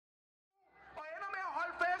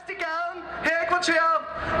fest i gaden her i kvarteret.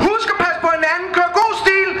 Husk at passe på hinanden, kør god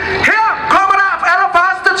stil. Her kommer der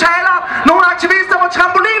allerførste taler, nogle aktivister fra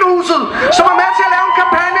Trampolinhuset, som er med til at lave en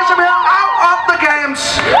kampagne, som hedder Out of the Camps.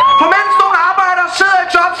 For mens nogle arbejdere sidder i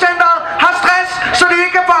jobcenteret, har stress, så de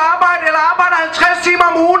ikke kan få arbejde eller arbejder 50 timer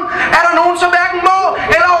om ugen, er der nogen, som hverken må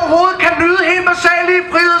eller overhovedet kan nyde helt basale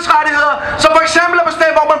frihedsrettigheder, som for eksempel at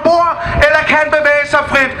bestemme, hvor man bor eller kan bevæge sig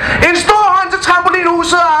frit. En stor hånd til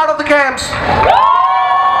Trampolinhuset og Out of the Camps.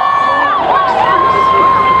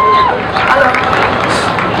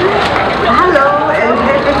 Hello and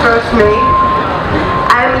happy 1st May.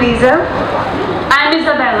 I'm Lisa. I'm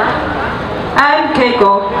Isabella. I'm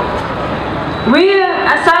Keiko. We're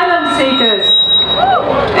asylum seekers.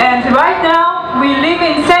 And right now we live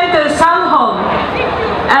in Center Sandholm.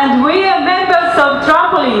 And we are members of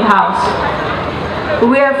Trampoline House.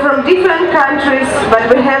 We are from different countries, but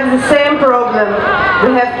we have the same problem.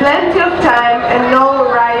 We have plenty of time and no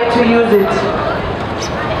right to use it.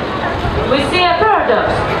 We see a paradox.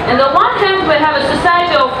 On the one hand, we have a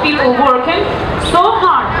society of people working so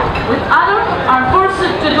hard, with others are forced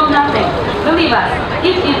to do nothing. Believe us,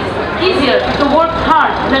 it is easier to work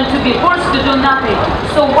hard than to be forced to do nothing.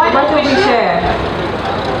 So why don't we share?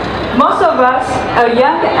 Most of us are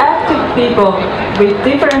young, active people with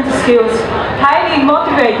different skills, highly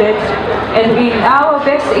motivated, and in our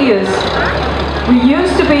best years. We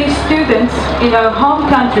used to be students in our home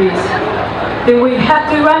countries. Then we had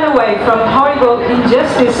to run away from horrible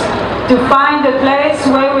injustice to find a place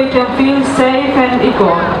where we can feel safe and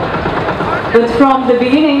equal. But from the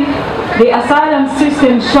beginning, the asylum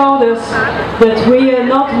system showed us that we are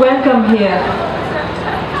not welcome here.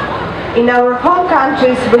 In our home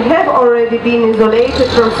countries, we have already been isolated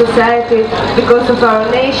from society because of our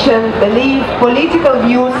nation, belief, political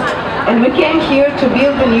views, and we came here to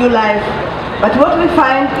build a new life. But what we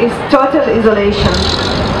find is total isolation.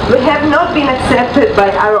 We have not been accepted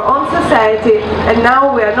by our own society, and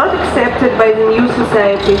now we are not accepted by the new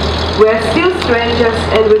society. We are still strangers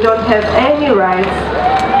and we don't have any rights.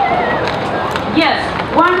 Yes,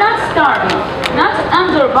 we're not starving, not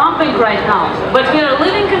under bombing right now, but we are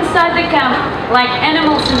living inside the camp like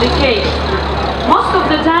animals in the cage. Most of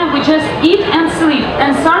the time we just eat and sleep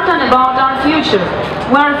and certain about our future.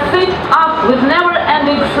 We are fed up with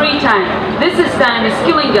never-ending free time. This time is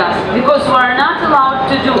killing us because we are not allowed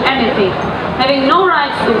to do anything, having no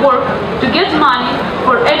rights to work, to get money,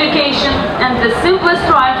 for education, and the simplest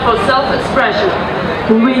right for self-expression.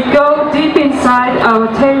 We go deep inside our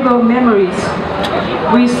terrible memories.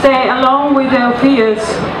 We stay alone with our fears,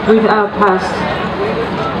 with our past.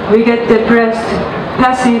 We get depressed,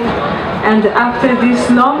 passive, and after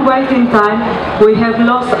this long waiting time, we have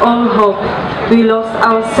lost all hope. We lost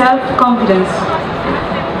our self-confidence.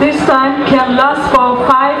 This time can last for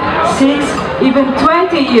 5, 6, even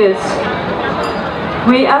 20 years.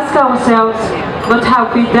 We ask ourselves, what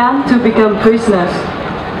have we done to become prisoners?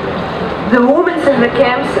 The women in the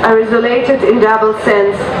camps are isolated in double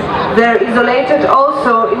sense. They are isolated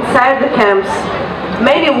also inside the camps.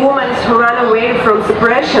 Many women who run away from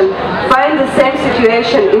suppression find the same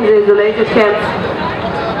situation in the isolated camps.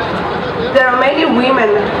 There are many women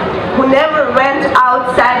who never went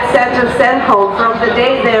outside Center Sandholm from the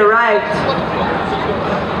day they arrived.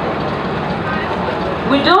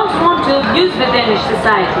 We don't want to abuse the Danish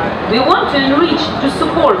society. We want to enrich, to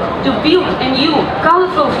support, to build a new,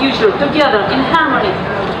 colorful future together in harmony.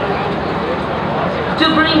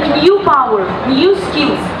 To bring new power, new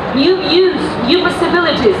skills, new views, new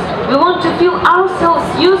possibilities. We want to feel ourselves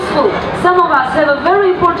useful. Some of us have a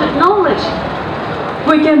very important knowledge.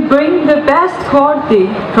 We can bring the best quality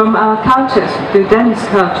from our cultures to Danish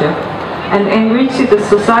culture and enrich the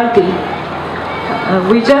society.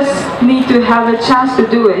 We just need to have a chance to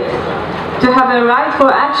do it, to have a right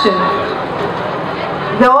for action.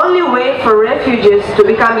 The only way for refugees to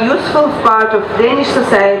become a useful part of Danish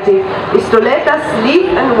society is to let us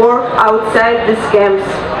live and work outside these camps.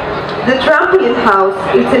 The Trampoline House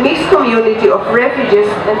is a mixed community of refugees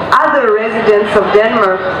and other residents of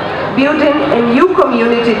Denmark, building a new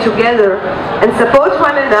community together and support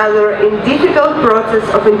one another in difficult process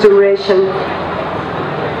of integration.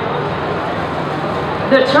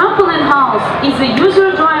 The Trampoline House is a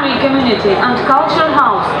user-driven community and culture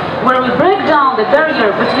house where we break down the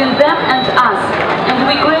barrier between them and us, and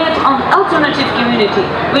we create an alternative community,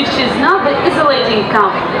 which is not the isolating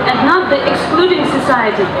camp and not the excluding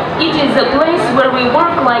society. It is a place where we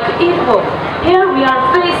work like equal. Here we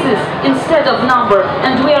are faces instead of number,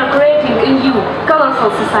 and we are creating a new,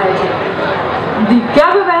 colorful society. The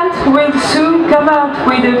government will soon come out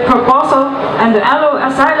with a proposal and allow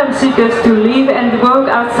asylum seekers to live and work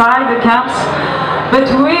outside the camps But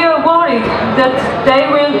we are worried that they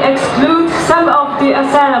will exclude some of the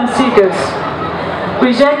asylum seekers,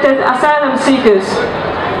 rejected asylum seekers,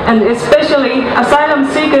 and especially asylum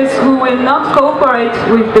seekers who will not cooperate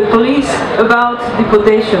with the police about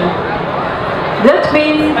deportation. That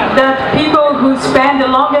means that people who spend the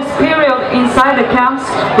longest period inside the camps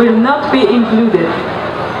will not be included.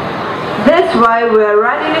 That's why we are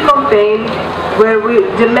running a campaign where we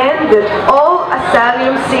demand that all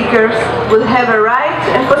asylum seekers will have a right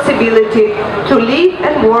and possibility to live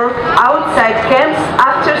and work outside camps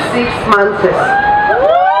after 6 months.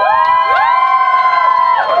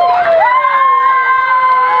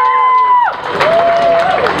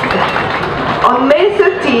 On May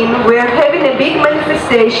 13, we are having a big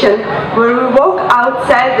manifestation where we walk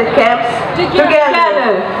outside the camps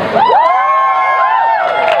together.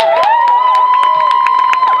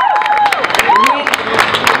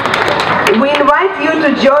 We invite you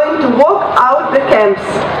to join to walk out the camps.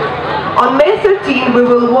 On May 13, we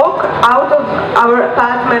will walk out of our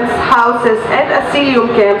apartments, houses and asylum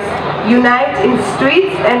camps, unite in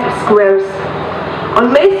streets and squares.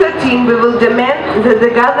 On May 13, we will demand that the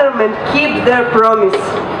government keep their promise,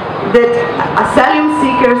 that asylum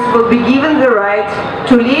seekers will be given the right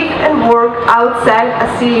to live and work outside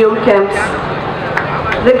asylum camps.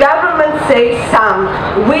 The government says some,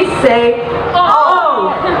 we say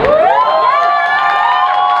all.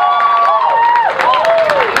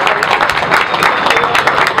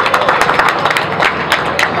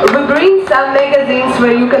 We bring some magazines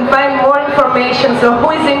where you can find more information, so who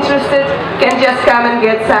is interested can just come and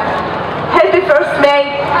get some.